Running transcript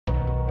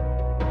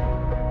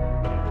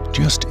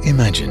Just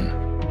imagine.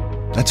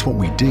 That's what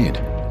we did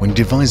when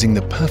devising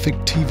the perfect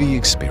TV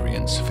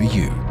experience for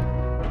you.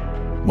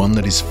 One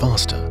that is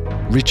faster,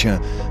 richer,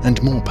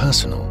 and more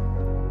personal.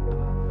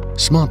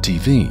 Smart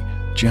TV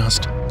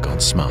just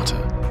got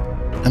smarter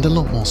and a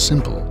lot more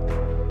simple.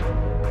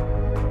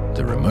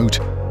 The remote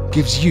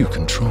gives you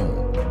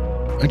control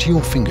at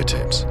your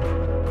fingertips.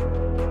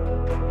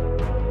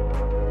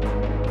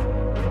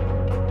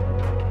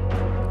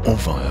 Or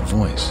via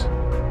voice.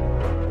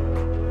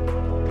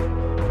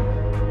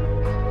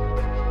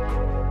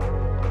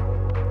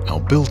 Our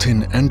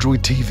built-in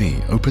Android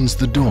TV opens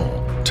the door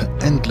to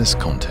endless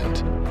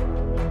content.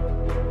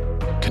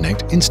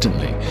 Connect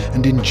instantly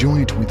and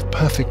enjoy it with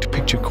perfect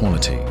picture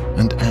quality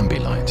and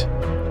Ambilight.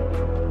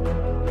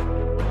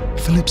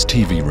 Philips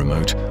TV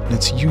Remote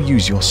lets you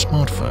use your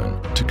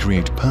smartphone to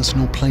create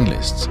personal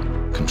playlists,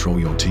 control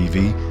your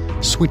TV,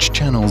 switch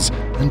channels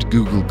and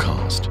Google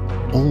Cast,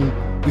 all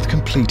with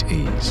complete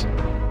ease.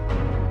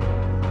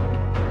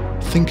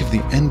 Think of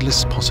the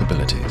endless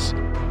possibilities,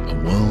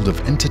 a world of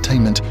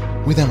entertainment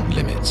without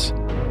limits.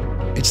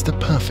 It's the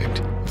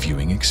perfect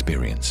viewing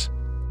experience.